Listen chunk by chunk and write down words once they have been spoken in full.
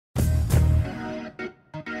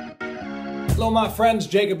Hello my friends,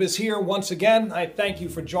 Jacob is here once again. I thank you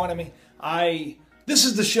for joining me. This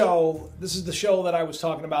is the show that I was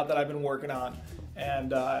talking about that I've been working on.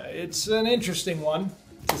 And it's an interesting one,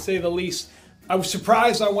 to say the least. I was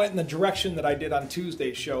surprised I went in the direction that I did on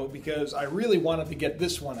Tuesday's show because I really wanted to get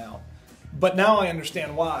this one out. But now I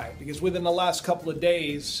understand why. Because within the last couple of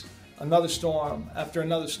days, another storm after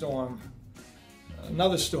another storm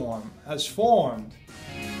has formed.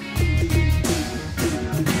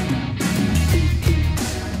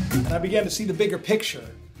 And I began to see the bigger picture.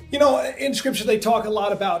 You know, in Scripture they talk a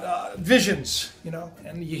lot about visions, you know,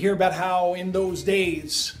 and you hear about how in those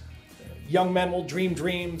days young men will dream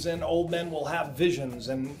dreams and old men will have visions.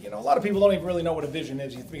 And, you know, a lot of people don't even really know what a vision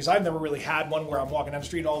is because I've never really had one where I'm walking down the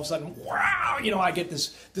street and all of a sudden, wow, you know, I get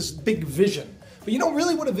this big vision. But you know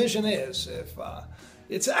really what a vision is?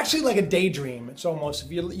 It's actually like a daydream. It's almost,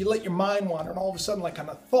 if you let your mind wander and all of a sudden like kind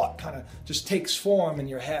of thought kind of just takes form in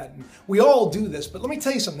your head. And we all do this, but let me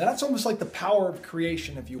tell you something. That's almost like the power of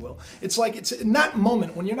creation, if you will. It's like it's in that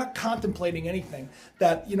moment when you're not contemplating anything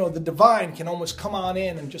that, you know, the divine can almost come on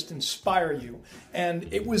in and just inspire you.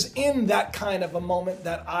 And it was in that kind of a moment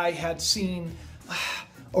that I had seen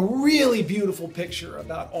a really beautiful picture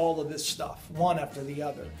about all of this stuff, one after the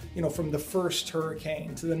other, you know, from the first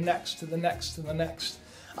hurricane to the next, to the next, to the next.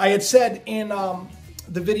 I had said in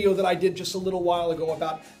the video that I did just a little while ago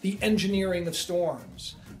about the engineering of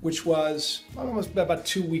storms, which was almost about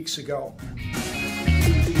 2 weeks ago.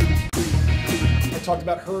 I talked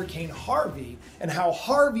about Hurricane Harvey and how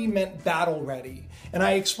Harvey meant battle ready. And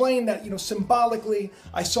I explained that, you know, symbolically,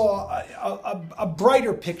 I saw a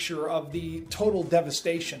brighter picture of the total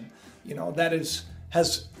devastation, you know, that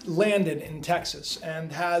has landed in Texas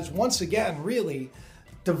and has once again really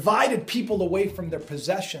divided people away from their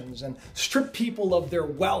possessions and stripped people of their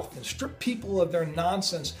wealth and stripped people of their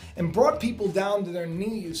nonsense and brought people down to their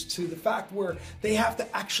knees to the fact where they have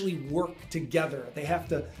to actually work together. They have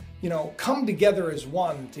to, you know, come together as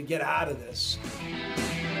one to get out of this.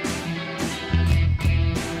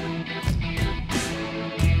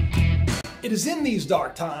 It is in these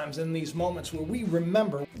dark times and these moments where we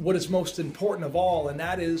remember what is most important of all, and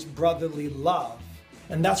that is brotherly love.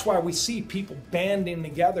 And that's why we see people banding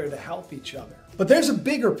together to help each other. But there's a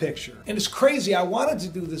bigger picture, and it's crazy. I wanted to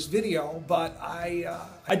do this video, but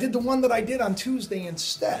I did the one that I did on Tuesday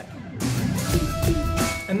instead.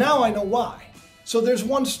 And now I know why. So there's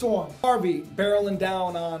one storm, Harvey, barreling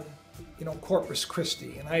down on, you know, Corpus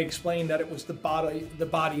Christi, and I explained that it was the body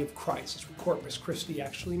of Christ. That's what Corpus Christi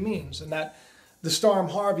actually means, and that the storm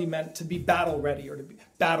Harvey meant to be battle ready, or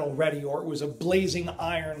it was a blazing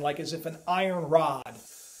iron, like as if an iron rod.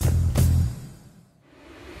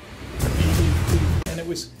 And it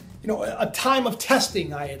was, you know, a time of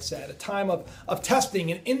testing, I had said, a time of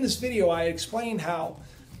testing. And in this video, I explained how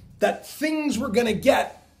that things were going to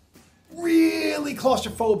get really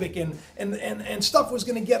claustrophobic and stuff was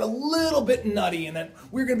going to get a little bit nutty, and that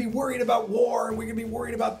we were going to be worried about war, and we are going to be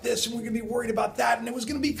worried about this, and we are going to be worried about that, and it was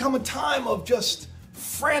going to become a time of just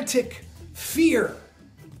frantic fear.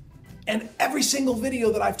 And every single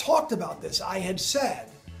video that I've talked about this, I had said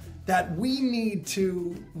that we need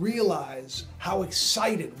to realize how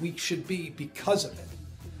excited we should be because of it.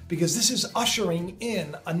 Because this is ushering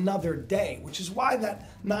in another day, which is why that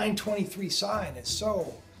 923 sign is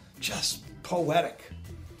so just poetic.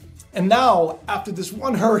 And now, after this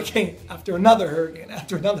one hurricane, after another,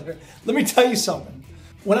 let me tell you something.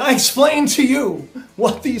 When I explain to you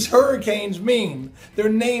what these hurricanes mean, their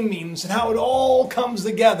name means, and how it all comes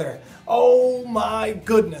together, oh my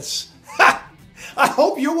goodness. I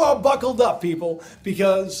hope you are buckled up, people,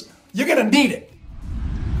 because you're gonna need it.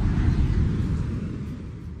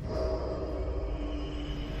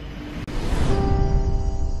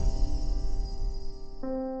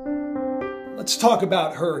 Let's talk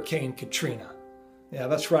about Hurricane Katrina. Yeah,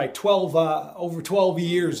 that's right, over 12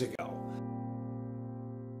 years ago.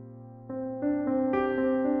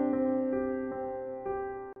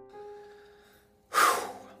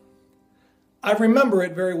 I remember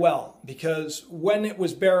it very well because when it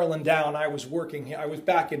was barreling down, I was working here. I was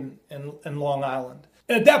back in Long Island.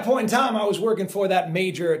 And at that point in time, I was working for that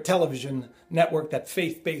major television network, that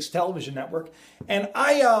faith-based television network. And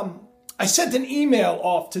I sent an email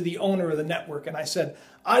off to the owner of the network, and I said,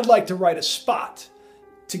 I'd like to write a spot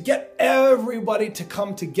to get everybody to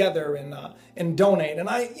come together and donate. And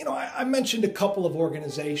I mentioned a couple of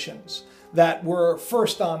organizations that were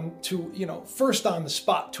first on the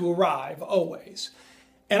spot to arrive always.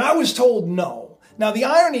 And I was told no. Now the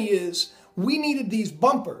irony is we needed these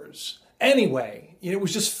bumpers anyway. It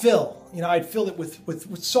was just fill. I'd fill it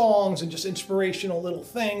with songs and just inspirational little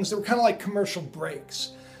things. They were kind of like commercial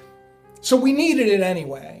breaks. So we needed it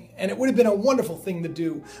anyway, and it would have been a wonderful thing to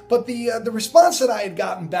do. But the response that I had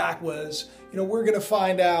gotten back was, we're going to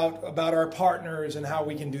find out about our partners and how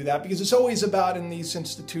we can do that, because it's always about, in these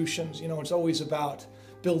institutions, it's always about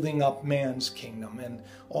building up man's kingdom and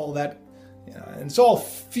all that, and it's all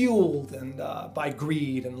fueled by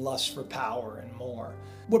greed and lust for power and more.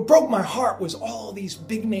 What broke my heart was all these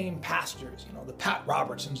big name pastors, the Pat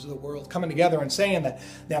Robertsons of the world, coming together and saying that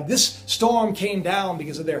now this storm came down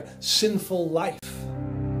because of their sinful life.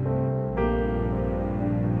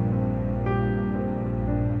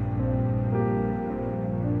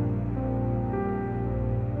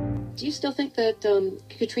 Do you still think that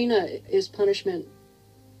Katrina is punishment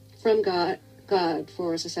from God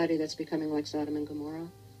for a society that's becoming like Sodom and Gomorrah?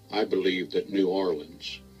 I believe that New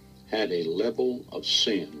Orleans had a level of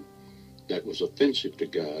sin that was offensive to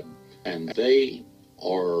God, and they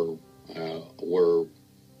were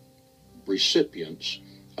recipients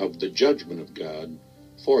of the judgment of God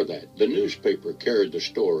for that. The newspaper carried the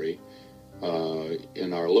story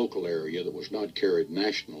in our local area that was not carried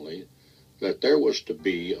nationally, that there was to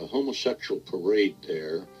be a homosexual parade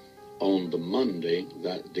there on the Monday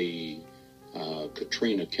that the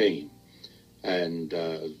Katrina came. And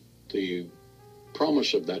the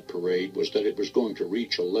promise of that parade was that it was going to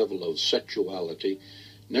reach a level of sexuality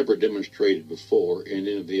never demonstrated before in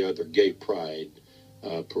any of the other gay pride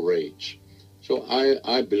parades. So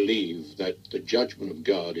I believe that the judgment of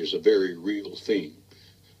God is a very real thing.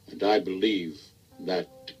 And I believe that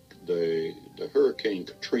the Hurricane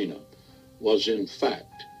Katrina was in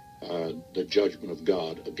fact the judgment of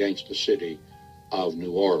God against the city of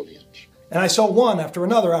New Orleans. And I saw one after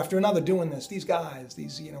another doing this. These guys,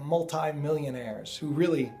 these multi-millionaires who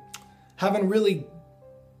really haven't really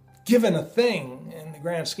given a thing in the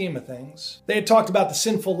grand scheme of things. They had talked about the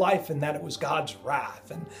sinful life and that it was God's wrath.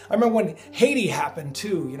 And I remember when Haiti happened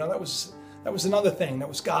too. That was another thing. That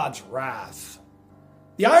was God's wrath.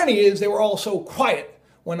 The irony is they were all so quiet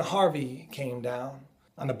when Harvey came down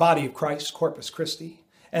on the body of Christ, Corpus Christi,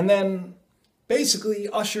 and then basically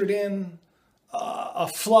ushered in a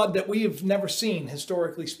flood that we have never seen,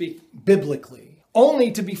 historically speaking, biblically, only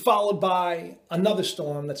to be followed by another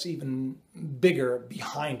storm that's even bigger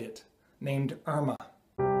behind it, named Irma.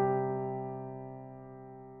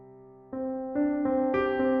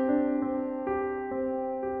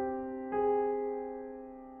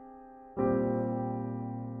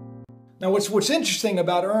 Now, what's interesting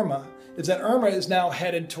about Irma is that Irma is now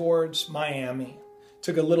headed towards Miami,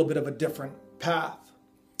 took a little bit of a different path.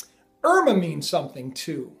 Irma means something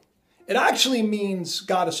too. It actually means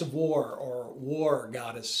goddess of war or war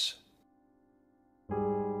goddess.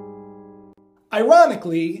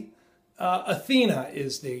 Ironically, Athena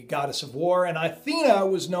is the goddess of war, and Athena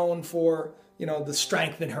was known for, the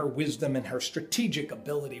strength in her wisdom and her strategic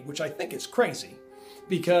ability, which I think is crazy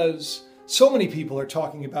because so many people are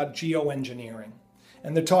talking about geoengineering,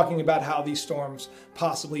 and they're talking about how these storms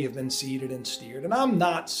possibly have been seeded and steered. And I'm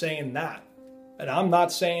not saying that. And I'm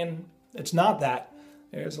not saying it's not that.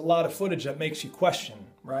 There's a lot of footage that makes you question,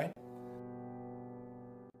 right?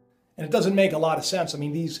 And it doesn't make a lot of sense. I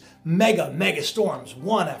mean, these mega storms,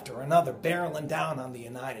 one after another, barreling down on the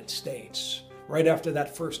United States, right after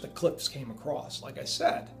that first eclipse came across. Like I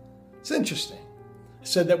said, it's interesting. I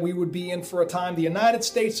said that we would be in for a time, the United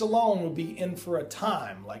States alone would be in for a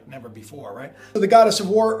time like never before, right? So the goddess of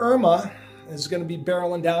war, Irma, is going to be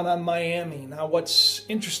barreling down on Miami. Now, what's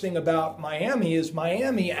interesting about Miami is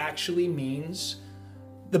Miami actually means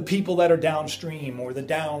the people that are downstream, or the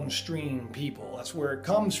downstream people. That's where it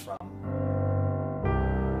comes from.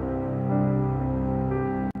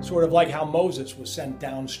 Sort of like how Moses was sent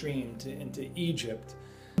downstream into Egypt.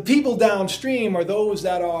 The people downstream are those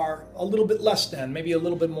that are a little bit less than, maybe a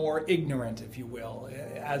little bit more ignorant, if you will,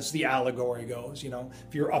 as the allegory goes.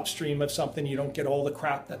 If you're upstream of something, you don't get all the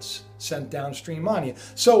crap that's sent downstream on you.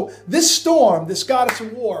 So this storm, this goddess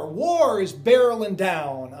of war is barreling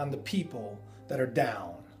down on the people that are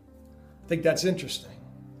down. I think that's interesting.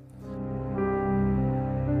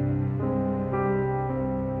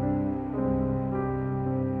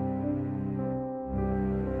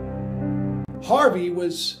 Harvey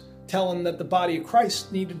was telling that the body of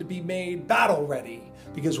Christ needed to be made battle ready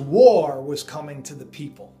because war was coming to the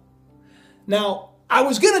people. Now, I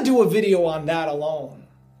was going to do a video on that alone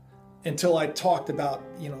until I talked about,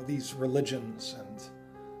 these religions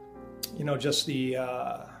and, just the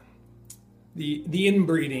the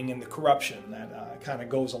inbreeding and the corruption that kind of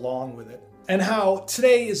goes along with it. And how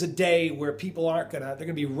today is a day where people they're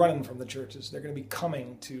gonna be running from the churches. They're gonna be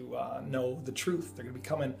coming to know the truth. They're gonna be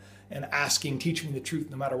coming and asking, teach me the truth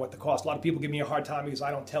no matter what the cost. A lot of people give me a hard time because I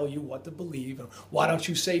don't tell you what to believe. And why don't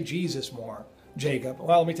you say Jesus more, Jacob?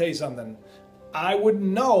 Well, let me tell you something. I wouldn't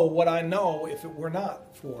know what I know if it were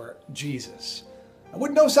not for Jesus. I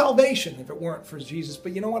wouldn't know salvation if it weren't for Jesus.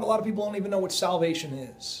 But you know what? A lot of people don't even know what salvation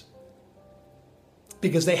is,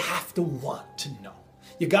 because they have to want to know.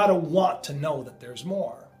 You got to want to know that there's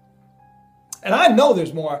more. And I know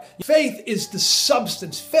there's more. Faith is the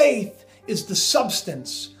substance. Faith is the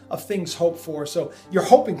substance of things hoped for. So you're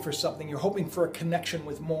hoping for something. You're hoping for a connection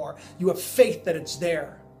with more. You have faith that it's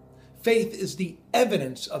there. Faith is the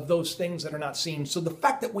evidence of those things that are not seen. So the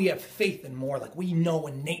fact that we have faith in more, like we know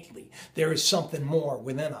innately there is something more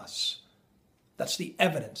within us, that's the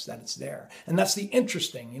evidence that it's there. And that's the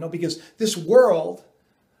interesting, because this world,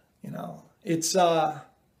 it's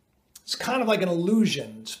kind of like an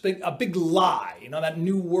illusion. It's a big lie, that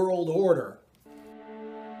new world order.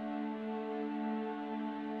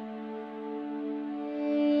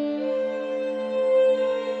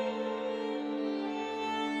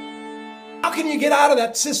 How can you get out of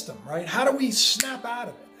that system, right? How do we snap out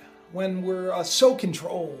of it when we're so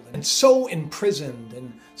controlled and so imprisoned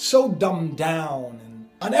and so dumbed down? And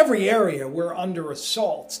on every area, we're under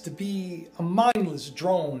assault to be a mindless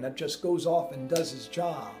drone that just goes off and does his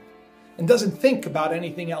job and doesn't think about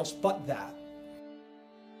anything else but that.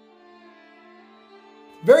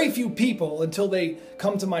 Very few people, until they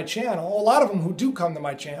come to my channel, a lot of them who do come to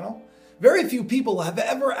my channel, very few people have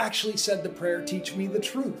ever actually said the prayer, "Teach me the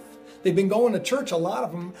truth." They've been going to church, a lot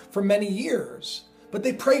of them, for many years. But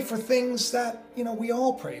they pray for things that, we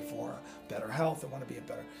all pray for. Better health, I want to be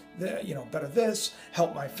better this,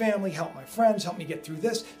 help my family, help my friends, help me get through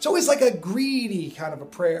this. It's always like a greedy kind of a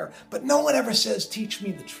prayer. But no one ever says, "Teach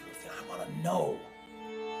me the truth." And I want to know.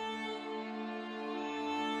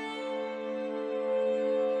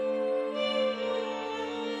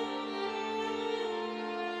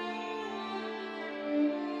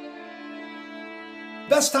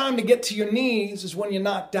 Best time to get to your knees is when you're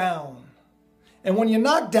knocked down. And when you're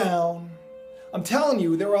knocked down, I'm telling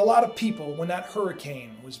you, there were a lot of people when that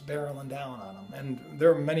hurricane was barreling down on them. And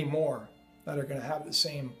there are many more that are going to have the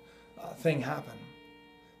same thing happen.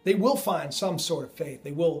 They will find some sort of faith.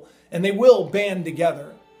 They will band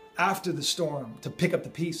together after the storm to pick up the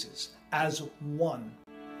pieces as one.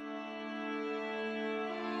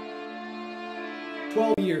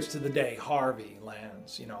 12 years to the day Harvey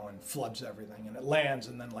lands, and floods everything. And it lands,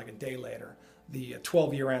 and then like a day later, the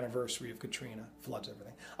 12-year anniversary of Katrina floods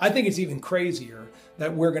everything. I think it's even crazier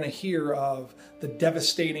that we're going to hear of the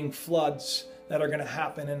devastating floods that are going to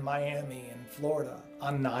happen in Miami and Florida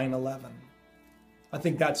on 9/11. I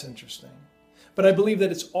think that's interesting. But I believe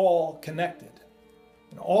that it's all connected.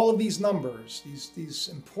 All of these numbers, these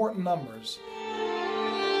important numbers,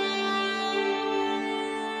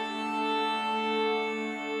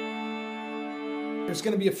 there's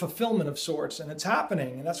going to be a fulfillment of sorts, and it's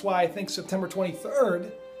happening. And that's why I think September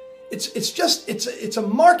 23rd, it's a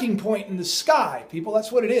marking point in the sky, people. That's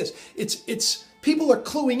what it is. It's people are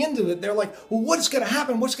cluing into it. They're like, well, what's going to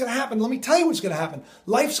happen? What's going to happen? Let me tell you what's going to happen.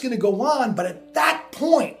 Life's going to go on, but at that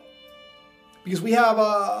point, because we have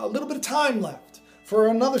a little bit of time left for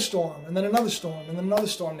another storm, and then another storm, and then another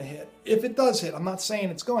storm to hit. If it does hit, I'm not saying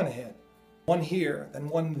it's going to hit. One here, then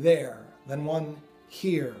one there, then one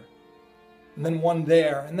here, and then one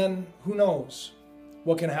there, and then who knows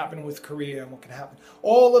what can happen with Korea and what can happen.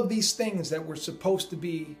 All of these things that we're supposed to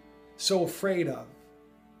be so afraid of,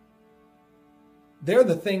 they're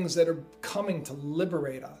the things that are coming to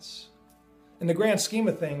liberate us. In the grand scheme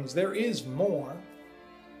of things, there is more.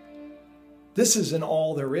 This isn't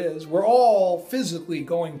all there is. We're all physically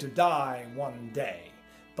going to die one day,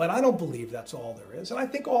 but I don't believe that's all there is. And I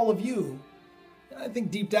think all of you, I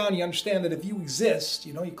think deep down you understand that if you exist,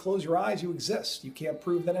 you close your eyes, you exist. You can't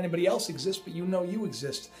prove that anybody else exists, but you know you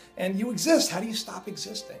exist. And you exist. How do you stop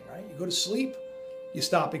existing, right? You go to sleep, you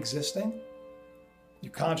stop existing.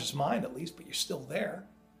 Your conscious mind at least, but you're still there.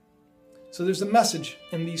 So there's a message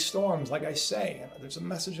in these storms, like I say. There's a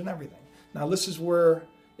message in everything. Now this is where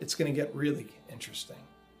it's going to get really interesting.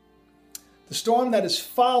 The storm that is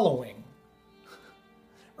following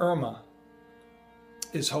Irma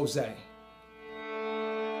is Jose.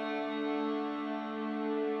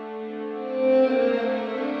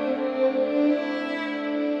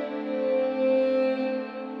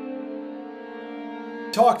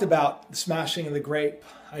 Talked about the smashing of the grape.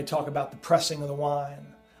 I talk about the pressing of the wine.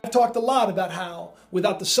 I've talked a lot about how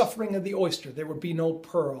without the suffering of the oyster, there would be no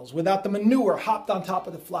pearls. Without the manure hopped on top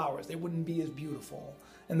of the flowers, they wouldn't be as beautiful,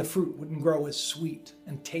 and the fruit wouldn't grow as sweet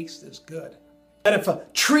and taste as good. And if a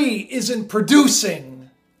tree isn't producing,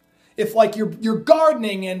 if like you're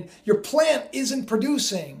gardening and your plant isn't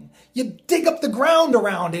producing, you dig up the ground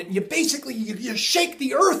around it and you basically you shake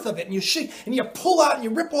the earth of it, and you shake and you pull out and you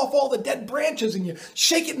rip off all the dead branches and you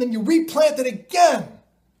shake it and then you replant it again,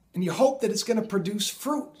 and you hope that it's going to produce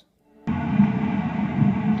fruit.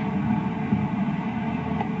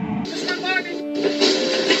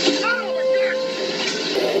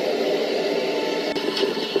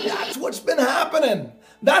 That's what's been happening.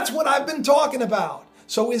 That's what I've been talking about.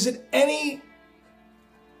 So is it any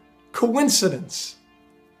coincidence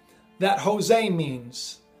that Hosea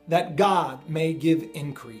means that God may give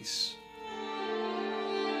increase?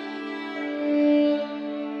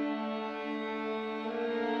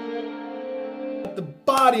 The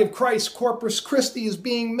body of Christ, Corpus Christi, is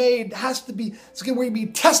being made, it's going to be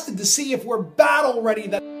tested to see if we're battle ready.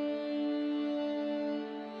 That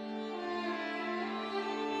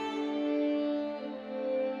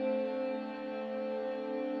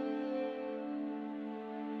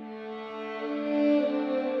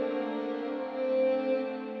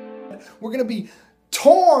we're going to be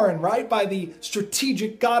torn, right, by the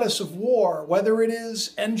strategic goddess of war, whether it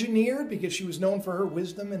is engineered, because she was known for her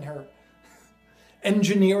wisdom and her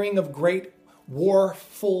engineering of great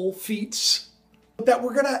warful feats, that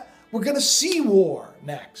we're gonna see war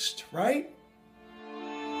next, right?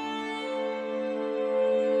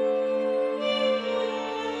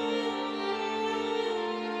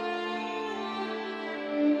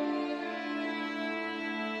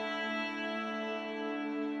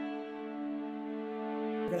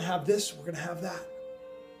 We're gonna have this, we're gonna have that.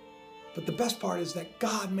 But the best part is that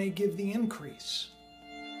God may give the increase.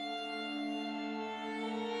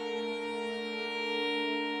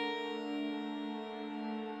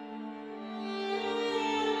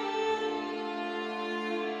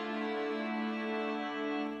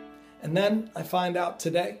 And then I find out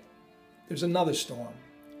today there's another storm,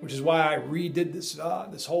 which is why I redid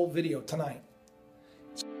this whole video tonight.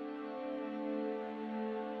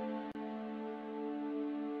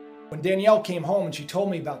 When Danielle came home and she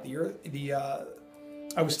told me about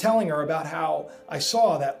I was telling her about how I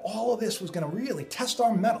saw that all of this was going to really test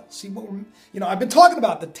our metal. See what I've been talking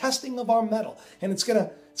about the testing of our metal, and it's going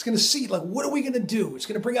to see, like, what are we going to do? It's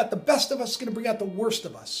going to bring out the best of us. It's going to bring out the worst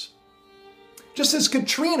of us. Just as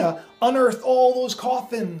Katrina unearthed all those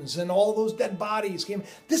coffins and all those dead bodies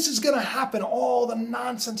this is going to happen. All the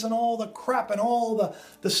nonsense and all the crap and all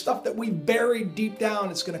the stuff that we buried deep down,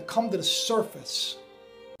 it's going to come to the surface.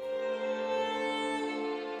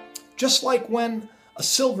 Just like when a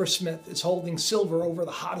silversmith is holding silver over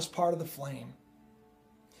the hottest part of the flame.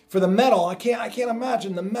 For the metal, I can't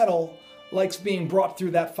imagine the metal likes being brought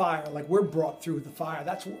through that fire, like we're brought through the fire.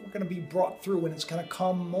 That's what we're going to be brought through, and it's going to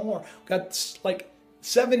come more. We've got like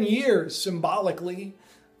 7 years symbolically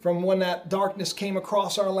from when that darkness came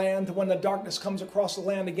across our land to when the darkness comes across the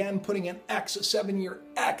land again, putting an X, a 7-year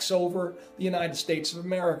X over the United States of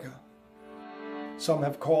America. Some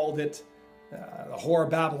have called it the whore of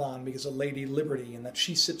Babylon because of Lady Liberty and that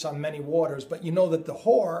she sits on many waters. But you know that the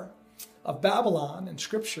whore of Babylon in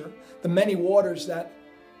Scripture, the many waters that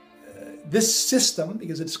this system,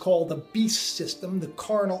 because it's called the beast system, the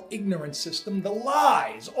carnal ignorance system, the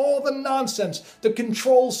lies, all the nonsense, the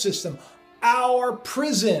control system, our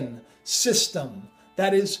prison system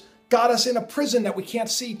that is got us in a prison that we can't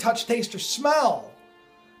see, touch, taste, or smell.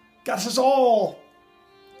 Got us all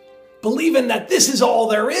believing that this is all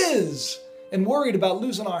there is and worried about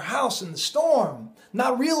losing our house in the storm,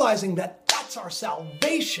 not realizing that that's our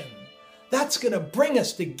salvation. That's going to bring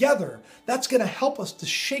us together. That's going to help us to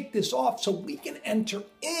shake this off so we can enter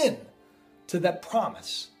in to that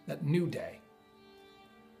promise, that new day.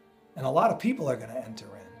 And a lot of people are going to enter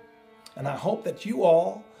in. And I hope that you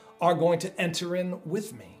all are going to enter in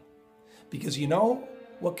with me. Because you know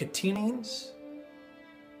what Katina means?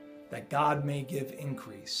 That God may give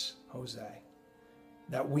increase, Hosea.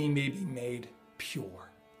 That we may be made pure.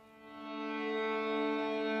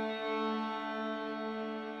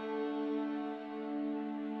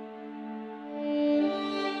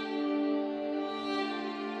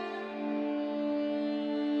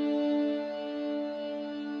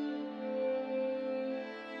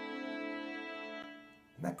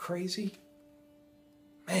 Isn't that crazy?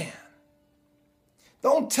 Man.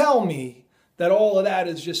 Don't tell me that all of that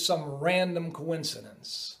is just some random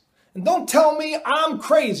coincidence. And don't tell me I'm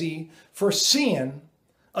crazy for seeing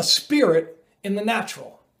a spirit in the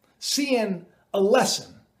natural, seeing a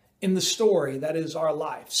lesson in the story that is our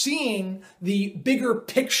life, seeing the bigger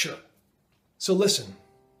picture. So listen,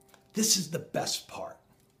 this is the best part,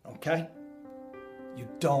 okay? You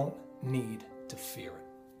don't need to fear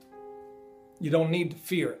it. You don't need to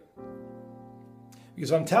fear it.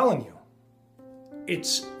 Because I'm telling you,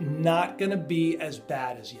 it's not going to be as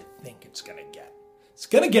bad as you think it's going to get. It's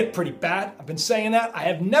going to get pretty bad. I've been saying that. I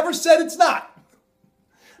have never said it's not.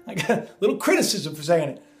 I got a little criticism for saying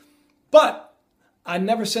it. But I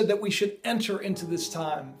never said that we should enter into this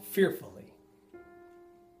time fearfully.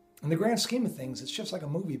 In the grand scheme of things, it's just like a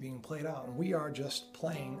movie being played out, and we are just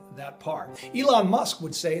playing that part. Elon Musk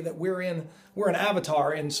would say that we're an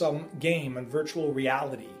avatar in some game and virtual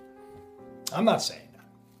reality. I'm not saying that.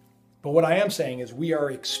 But what I am saying is we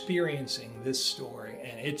are experiencing this story,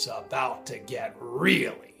 and it's about to get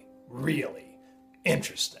really, really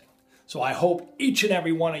interesting. So I hope each and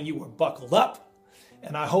every one of you are buckled up.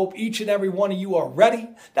 And I hope each and every one of you are ready.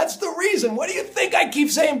 That's the reason. What do you think I keep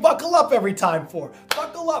saying buckle up every time for?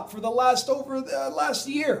 Buckle up for the last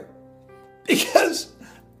year. Because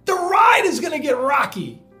the ride is going to get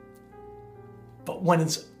rocky. But when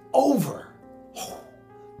it's over, oh,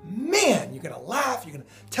 man, you're going to laugh. You're going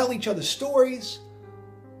to tell each other stories.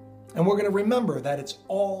 And we're going to remember that it's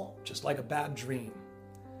all just like a bad dream.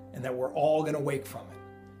 And that we're all going to wake from it.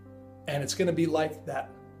 And it's going to be like that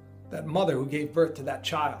mother who gave birth to that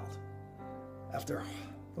child after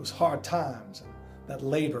those hard times and that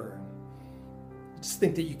labor. Just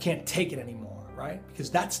think that you can't take it anymore, right? Because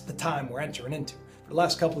that's the time we're entering into. For the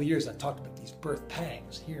last couple of years, I've talked about these birth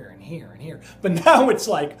pangs here and here and here. But now it's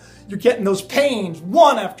like you're getting those pains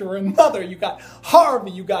one after another. You got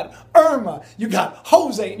Harvey, you got Irma, you got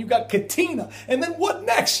Jose, and you got Katina. And then what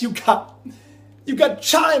next? You got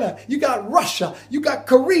China, you got Russia, you got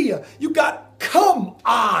Korea, you got... Come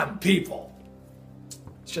on, people.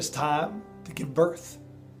 It's just time to give birth.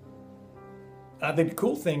 And I think the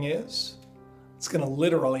cool thing is, it's going to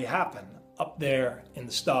literally happen up there in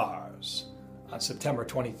the stars on September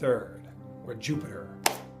 23rd, where Jupiter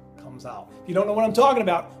comes out. If you don't know what I'm talking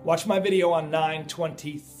about, watch my video on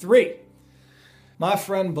 9/23. My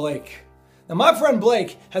friend Blake. Now, my friend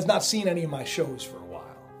Blake has not seen any of my shows for a while.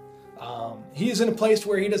 He is in a place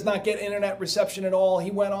where he does not get internet reception at all.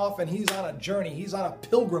 He went off and he's on a journey. He's on a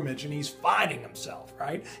pilgrimage and he's finding himself,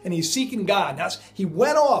 right? And he's seeking God. Now, he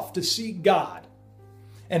went off to seek God.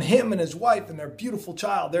 And him and his wife and their beautiful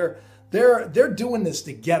child, they're doing this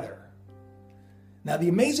together. Now, the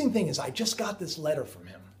amazing thing is I just got this letter from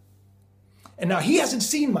him. And now he hasn't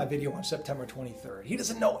seen my video on September 23rd. He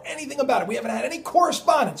doesn't know anything about it. We haven't had any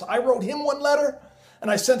correspondence. I wrote him one letter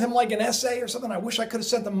and I sent him like an essay or something. I wish I could have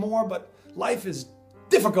sent them more, but life is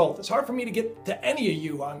difficult. It's hard for me to get to any of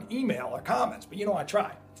you on email or comments, but you know I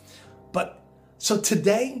try. But so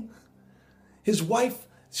today, his wife,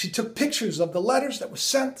 she took pictures of the letters that were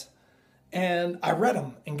sent, and I read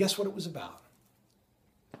them, and guess what it was about?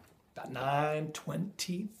 About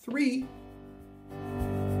 9:23.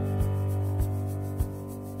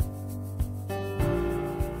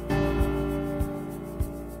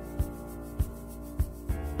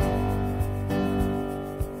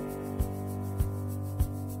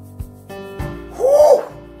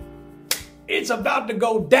 It's about to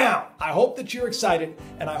go down. I hope that you're excited,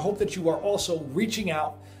 and I hope that you are also reaching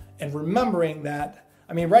out and remembering that,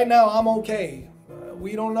 I mean, right now I'm okay.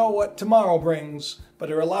 We don't know what tomorrow brings, but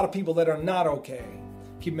there are a lot of people that are not okay.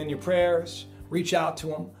 Keep them in your prayers, reach out to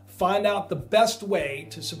them, find out the best way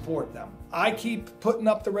to support them. I keep putting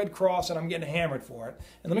up the Red Cross and I'm getting hammered for it.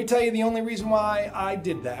 And let me tell you, the only reason why I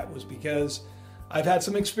did that was because I've had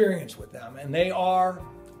some experience with them, and they are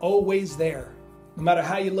always there. No matter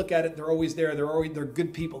how you look at it, they're always there. They're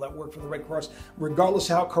good people that work for the Red Cross. Regardless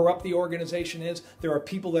of how corrupt the organization is, there are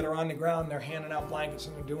people that are on the ground, they're handing out blankets,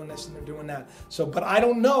 and they're doing this and they're doing that. So, but I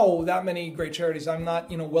don't know that many great charities. I'm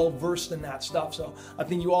not, well versed in that stuff. So I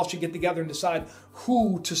think you all should get together and decide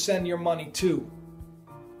who to send your money to.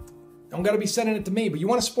 Don't got to be sending it to me, but you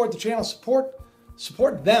want to support the channel, support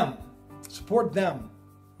them. Support them.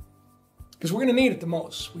 Because we're going to need it the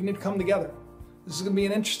most. We need to come together. This is going to be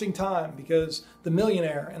an interesting time because the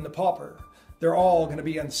millionaire and the pauper, they're all going to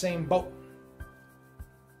be on the same boat.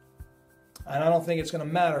 And I don't think it's going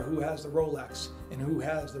to matter who has the Rolex and who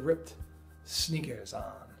has the ripped sneakers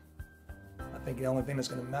on. I think the only thing that's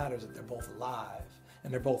going to matter is that they're both alive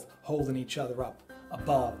and they're both holding each other up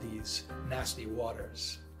above these nasty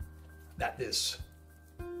waters that this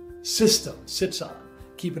system sits on,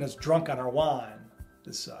 keeping us drunk on our wine,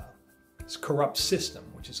 this corrupt system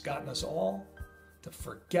which has gotten us all to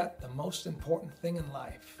forget the most important thing in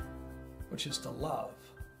life, which is to love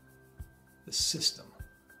the system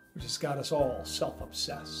which has got us all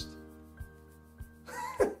self-obsessed.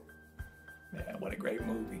 Man, what a great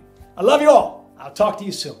movie. I love you all. I'll talk to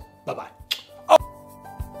you soon. Bye-bye.